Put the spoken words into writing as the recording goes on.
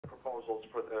proposals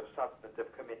for the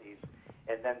substantive committees,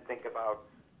 and then think about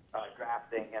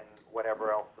drafting and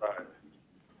whatever else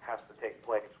has to take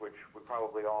place, which we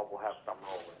probably all will have some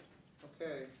role in.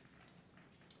 Okay.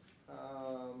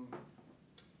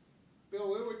 Bill,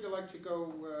 where would you like to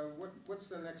go? What's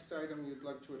the next item you'd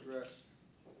like to address?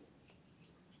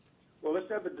 Well, let's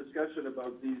have a discussion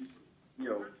about these,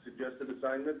 suggested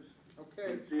assignments.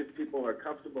 Okay. And see if people are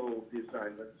comfortable with the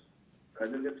assignments.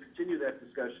 And then let's continue that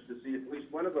discussion to see if at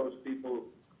least one of those people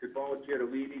could volunteer to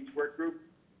lead each work group.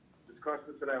 Ms.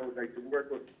 Constance and I would like to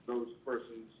work with those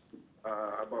persons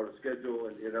about a schedule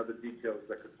and other details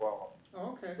that could follow.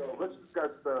 Oh, okay. So let's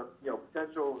discuss the,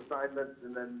 potential assignments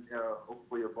and then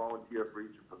hopefully a volunteer for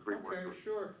each of the three work groups. Okay,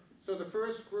 sure. So the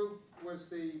first group was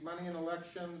the money and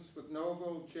elections with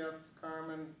Noble, Jeff,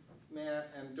 Carmen, Matt,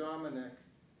 and Dominic.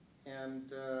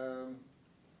 And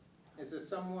is there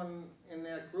someone in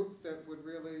that group that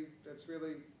that's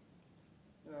really,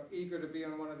 eager to be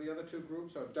on one of the other two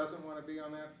groups, or doesn't want to be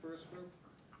on that first group?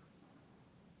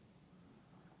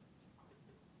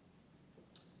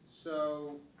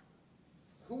 So,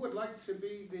 who would like to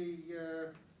be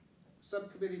the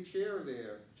subcommittee chair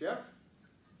there? Jeff?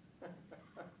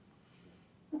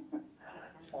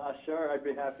 Sure, I'd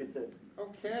be happy to.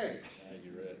 Okay.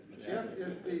 Jeff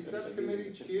is the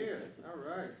subcommittee chair. All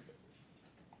right.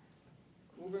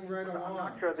 Moving right along. I'm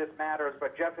not sure this matters,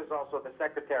 but Jeff is also the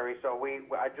secretary, so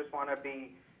I just want to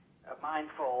be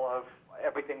mindful of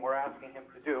everything we're asking him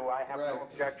to do. I have no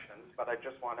objections, but I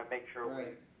just want to make sure we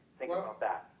think about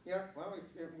that. Yeah, well, if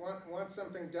you want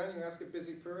something done, you ask a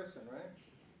busy person, right?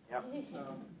 Yep.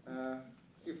 So,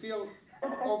 if you feel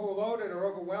overloaded or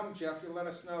overwhelmed, Jeff, you let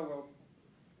us know.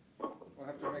 We'll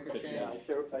have to make a change. Yeah,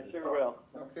 I sure will.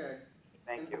 Okay.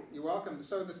 Thank you. You're welcome.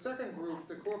 So the second group,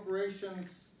 the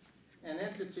corporations and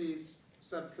entities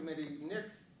subcommittee,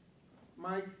 Nick,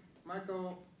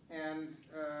 Michael, and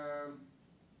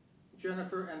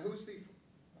Jennifer, and who's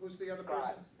the other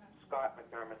person? Scott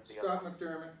McDermott. Scott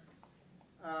McDermott.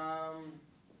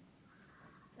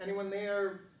 Anyone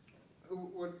there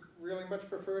who would really much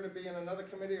prefer to be in another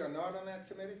committee or not on that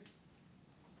committee?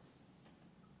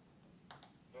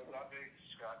 Not me,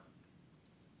 Scott.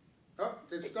 Oh,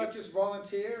 did Scott just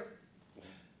volunteer?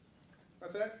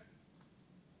 What's that?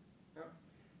 No.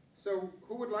 So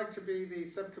who would like to be the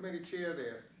subcommittee chair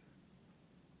there?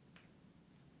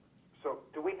 So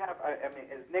do we have,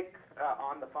 is Nick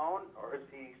on the phone, or is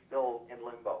he still in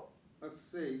limbo? Let's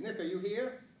see. Nick, are you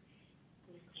here?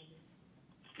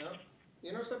 No?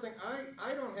 You know something?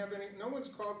 I don't have any, no one's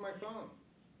called my phone.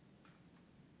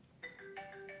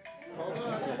 Hold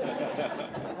on.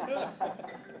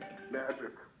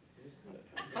 Magic.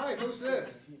 Hi, who's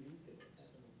this?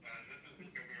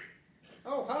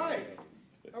 Oh, hi.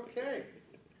 Okay.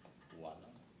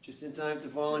 Just in time to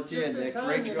volunteer, Just in Nick. time,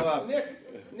 Great job.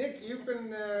 Nick, you've been,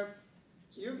 Where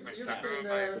am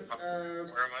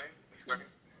I?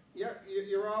 yeah,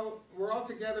 we're all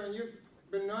together, and you've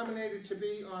been nominated to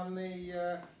be on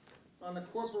the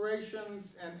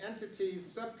corporations and entities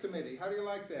subcommittee. How do you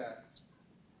like that?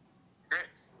 Great.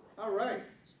 All right.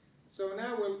 So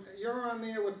now you're on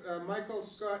there with Michael,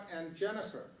 Scott, and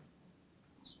Jennifer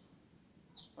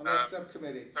on that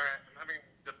subcommittee. Sorry, I'm having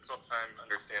a difficult time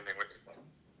understanding what you're saying.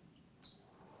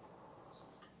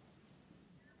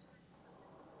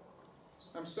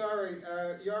 I'm sorry,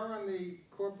 you're on the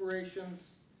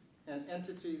corporations and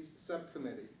entities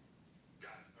subcommittee.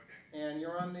 Got it, okay. And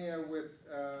you're on there with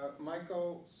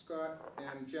Michael, Scott,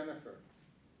 and Jennifer.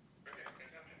 Okay,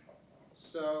 fantastic.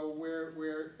 So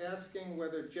we're asking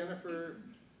whether Jennifer,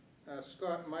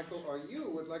 Scott, Michael, or you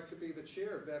would like to be the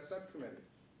chair of that subcommittee.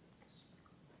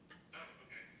 Oh,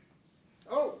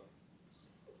 okay. Oh!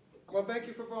 Well, thank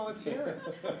you for volunteering.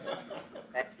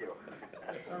 Thank you.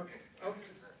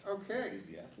 Okay.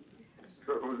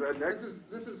 So who's that next?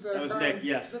 This is That was Carmen, Nick,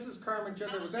 yes. This is Carmen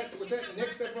Jennifer. Was that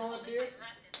Nick that volunteered?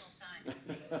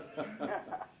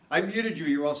 I muted you.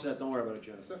 You're all set. Don't worry about it,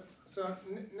 Jennifer. So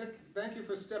Nick, thank you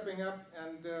for stepping up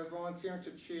and volunteering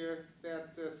to chair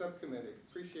that subcommittee.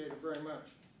 Appreciate it very much.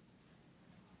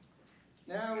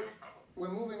 Now,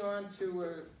 we're moving on to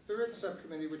a third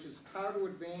subcommittee, which is how to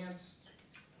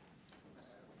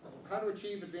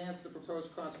achieve advance the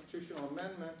proposed constitutional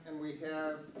amendment. And we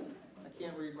have, I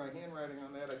can't read my handwriting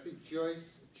on that. I see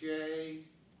Joyce, Jay,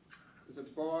 is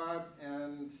it Bob,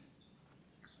 and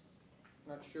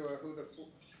not sure who the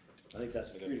I think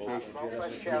that's communications. Yeah, that's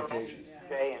communications.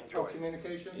 Jay and Joyce.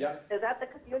 communications? Yeah. Is that the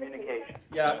communication? Communication.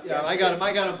 Yeah, I got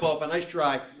them both. A nice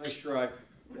try. Nice try.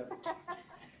 Yep.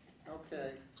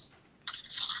 Okay.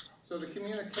 So the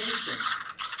communications.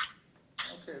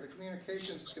 Okay, the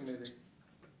communications committee.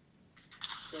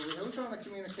 So who's on the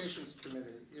communications committee?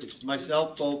 It's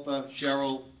myself, Bopa,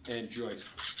 Cheryl, and Joyce.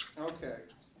 Okay.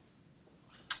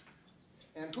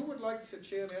 And who would like to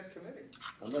chair that committee?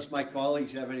 Unless my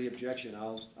colleagues have any objection,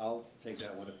 I'll take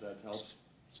that one if that helps.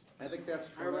 I think that's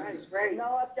All right, tremendous. great.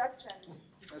 No objection.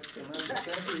 That's tremendous.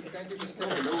 Thank you for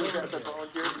sticking No with one has us. to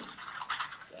volunteer?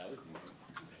 That was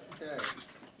easy. Okay.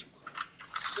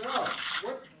 So,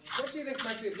 what do you think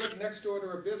might be a good next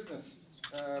order of business,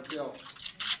 Bill?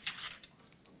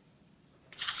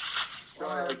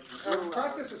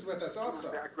 Costas is with us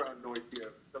also. Background noise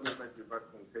here. Somebody might be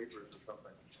rustling papers or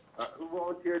something. Who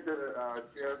volunteered to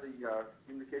chair the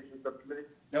communications subcommittee?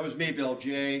 That was me, Bill,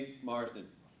 Jay Marsden.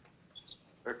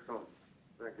 Excellent.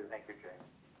 Thank you. Thank you, Jay.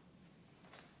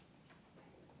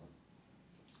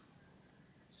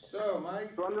 So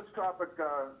So on this topic,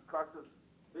 Costas,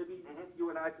 maybe you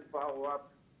and I can follow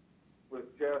up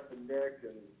with Jeff and Nick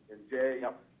and Jay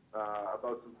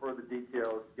about some further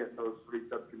details, getting those 3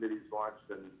 subcommittees launched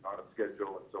and on a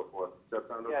schedule and so forth. Does that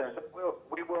sound okay? Yes,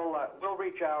 we'll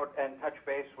reach out and touch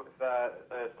base with the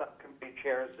subcommittee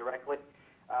chairs directly.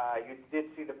 You did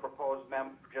see the proposed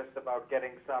memo just about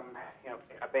getting some,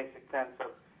 a basic sense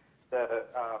of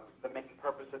the main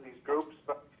purpose of these groups,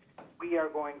 but we are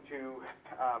going to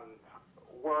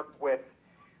work with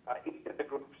each of the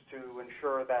groups to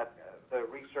ensure that the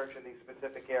research in these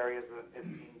specific areas is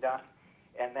being done,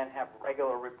 and then have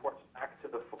regular reports back to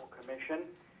the full commission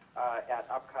at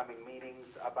upcoming meetings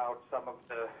about some of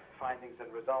the findings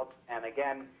and results. And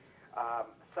again,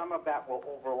 some of that will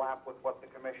overlap with what the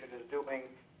commission is doing,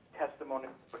 testimony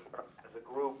as a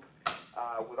group,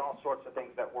 with all sorts of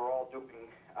things that we're all doing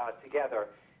together.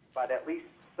 But at least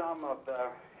some of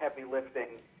the heavy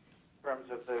lifting in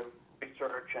terms of the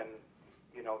research and,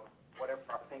 whatever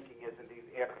our thinking is in these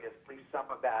areas, at least some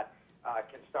of that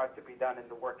can start to be done in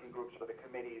the working groups or the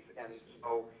committees. And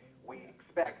so we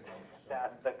expect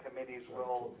that the committees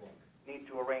will need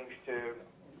to arrange to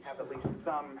have at least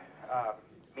some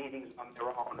meetings on their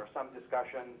own or some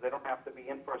discussions. They don't have to be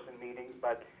in-person meetings,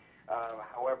 but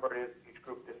however it is each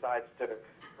group decides to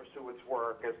pursue its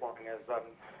work, as long as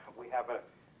we have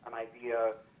an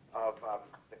idea of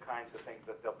the kinds of things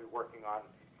that they'll be working on,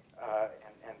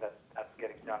 and that's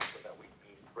getting done so that we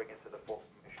can bring it to the full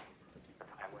commission in a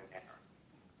timely manner.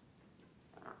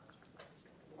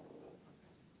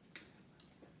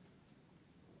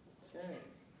 Okay.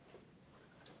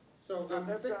 So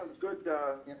That sounds good.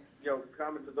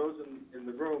 Comment to those in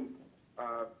the room.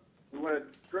 We want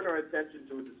to turn our attention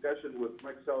to a discussion with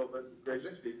Mike Sullivan, who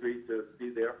graciously agreed to be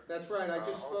there. That's right. I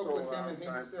just spoke with him, and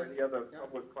time he's for any other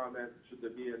public comment, should there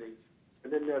be any.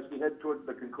 And then as we head towards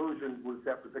the conclusion, we'll just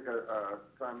have to pick a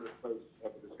time and a place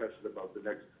of a discussion about the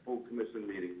next full commission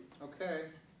meeting. okay.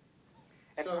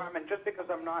 And So- Carmen, just because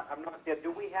I'm not there,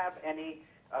 do we have any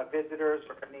visitors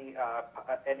or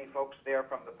any folks there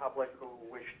from the public who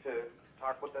wish to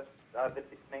talk with us this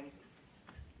evening?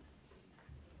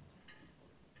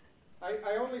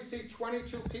 I only see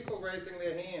 22 people raising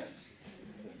their hands.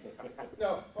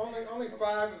 No, only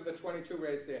 5 of the 22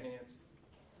 raised their hands.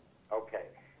 Okay,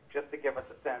 just to give us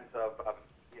a sense of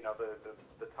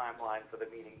the timeline for the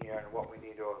meeting here and what we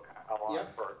need to allow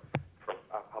Yep. for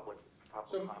public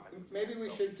So comment. maybe we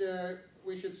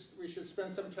should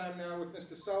spend some time now with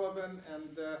Mr. Sullivan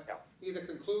and either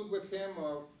conclude with him,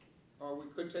 or we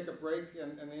could take a break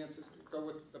and go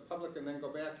with the public and then go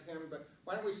back to him. But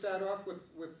why don't we start off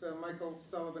with Michael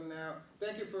Sullivan now?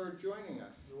 Thank you for joining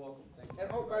us. You're welcome. Thank you.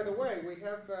 And oh, by the way, we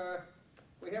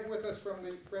have with us from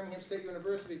the Framingham State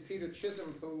University, Peter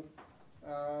Chisholm, who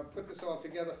put this all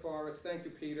together for us. Thank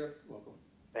you, Peter. Welcome.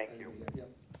 Thank you.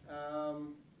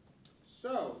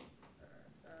 So,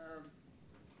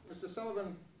 Mr.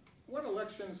 Sullivan, what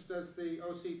elections does the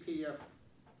OCPF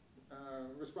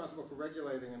responsible for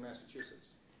regulating in Massachusetts?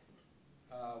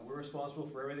 We're responsible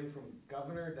for everything from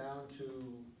governor down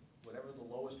to whatever the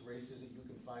lowest races that you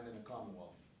can find in the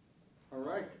Commonwealth. All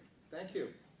right, thank you.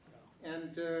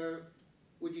 And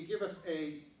would you give us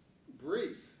a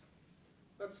brief,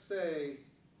 let's say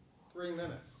 3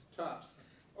 minutes tops,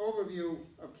 overview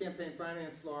of campaign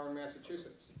finance law in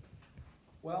Massachusetts?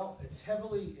 Well, it's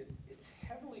heavily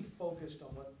focused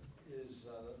on what is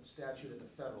the statute at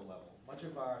the federal level. Much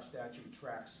of our statute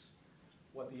tracks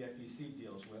what the FEC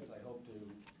deals with. I hope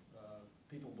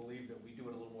people believe that we do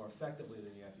it a little more effectively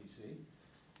than the FEC,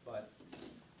 but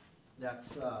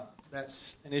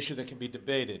that's an issue that can be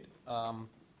debated.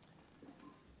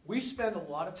 We spend a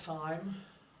lot of time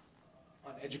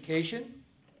on education.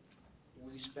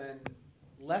 We spend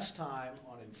less time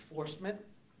on enforcement.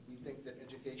 We think that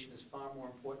education is far more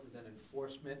important than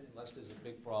enforcement unless there's a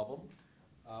big problem.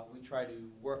 We try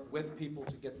to work with people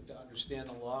to get them to understand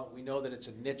the law. We know that it's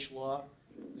a niche law.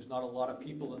 There's not a lot of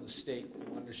people in the state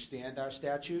who understand our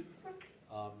statute.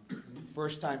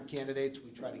 First-time candidates,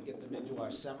 we try to get them into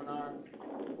our seminar.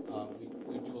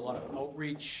 We do a lot of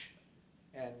outreach,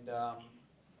 and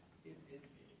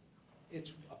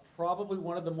it's probably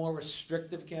one of the more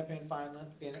restrictive campaign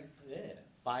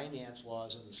finance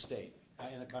laws in the state,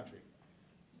 in the country.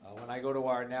 When I go to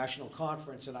our national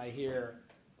conference and I hear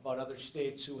about other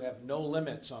states who have no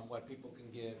limits on what people can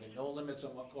give and no limits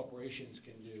on what corporations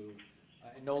can do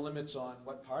and no limits on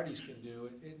what parties can do,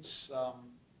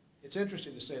 it's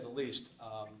interesting to say the least.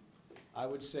 I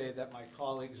would say that my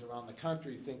colleagues around the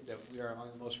country think that we are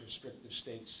among the most restrictive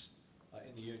states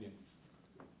in the union.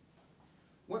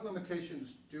 What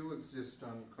limitations do exist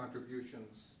on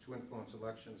contributions to influence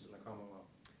elections in the Commonwealth?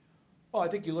 Well, I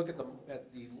think you look at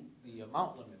the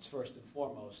amount limits first and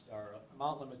foremost. Our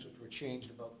amount limits, which were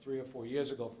changed about 3 or 4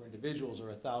 years ago for individuals,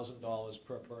 are $1,000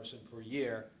 per person per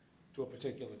year to a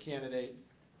particular candidate.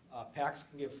 PACs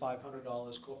can give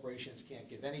 $500. Corporations can't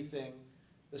give anything.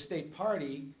 The state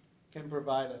party can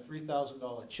provide a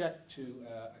 $3,000 check to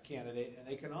a candidate, and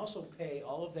they can also pay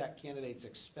all of that candidate's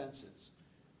expenses,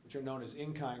 which are known as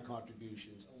in-kind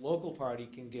contributions. A local party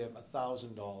can give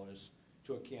 $1,000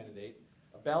 to a candidate.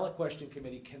 A ballot question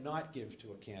committee cannot give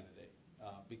to a candidate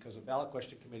because a ballot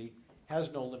question committee has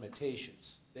no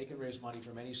limitations. They can raise money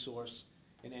from any source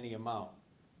in any amount.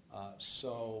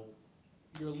 So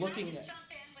you're looking at... Can I just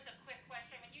jump in with a quick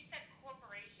question? When you said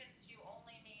corporations, do you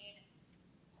only mean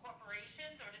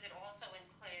corporations, or does it also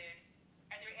include,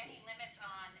 are there any limits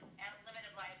on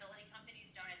limited liability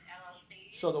companies known as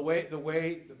LLCs? So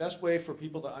the best way for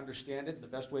people to understand it, and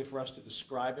the best way for us to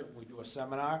describe it when we do a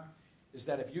seminar, is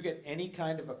that if you get any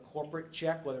kind of a corporate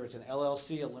check, whether it's an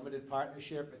LLC, a limited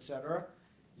partnership, et cetera,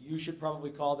 you should probably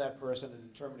call that person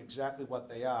and determine exactly what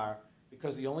they are,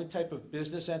 because the only type of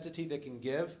business entity that can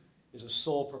give is a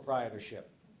sole proprietorship.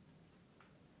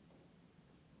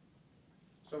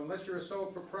 So unless you're a sole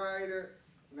proprietor,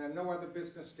 then no other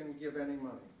business can give any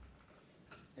money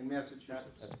in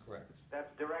Massachusetts. That's correct.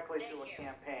 That's directly to Thank a you.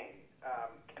 campaign.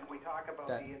 Can we talk about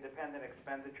That- the independent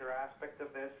expenditure aspect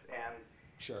of this and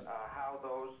Sure. how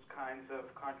those kinds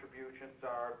of contributions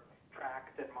are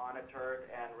tracked and monitored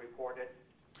and reported?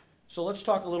 So let's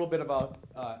talk a little bit about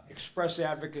express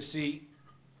advocacy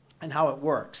and how it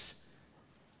works.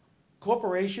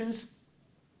 Corporations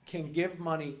can give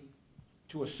money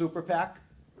to a super PAC.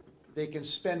 They can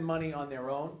spend money on their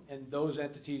own, and those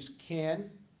entities can,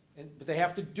 but they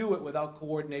have to do it without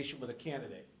coordination with a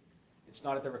candidate. It's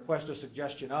not at the request or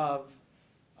suggestion of,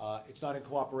 it's not in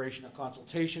cooperation or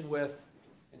consultation with,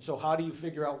 and so how do you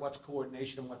figure out what's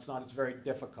coordination and what's not? It's very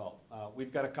difficult.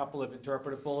 We've got a couple of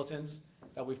interpretive bulletins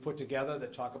that we've put together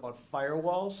that talk about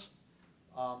firewalls,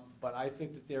 but I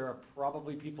think that there are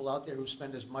probably people out there who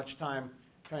spend as much time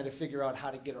trying to figure out how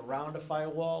to get around a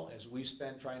firewall as we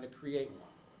spend trying to create one.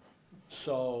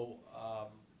 So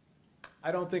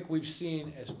I don't think we've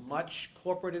seen as much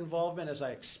corporate involvement as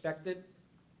I expected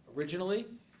originally.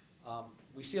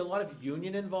 We see a lot of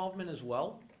union involvement as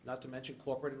well, not to mention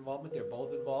corporate involvement. They're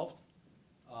both involved.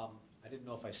 I didn't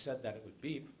know if I said that it would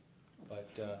beep, but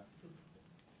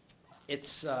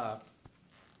it's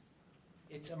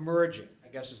emerging, I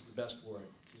guess is the best word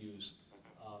to use.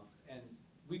 And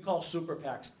we call super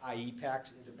PACs IE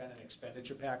PACs, independent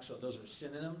expenditure PACs, so those are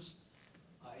synonyms.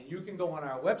 And you can go on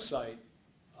our website,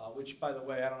 which, by the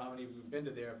way, I don't know how many of you have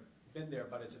been there,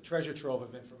 but it's a treasure trove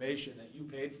of information that you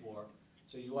paid for,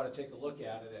 so you ought to take a look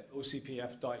at it at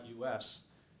ocpf.us.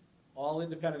 All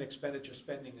independent expenditure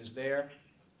spending is there.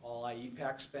 All IE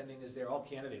PAC spending is there. All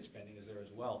candidate spending is there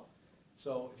as well.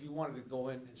 So if you wanted to go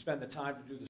in and spend the time to do the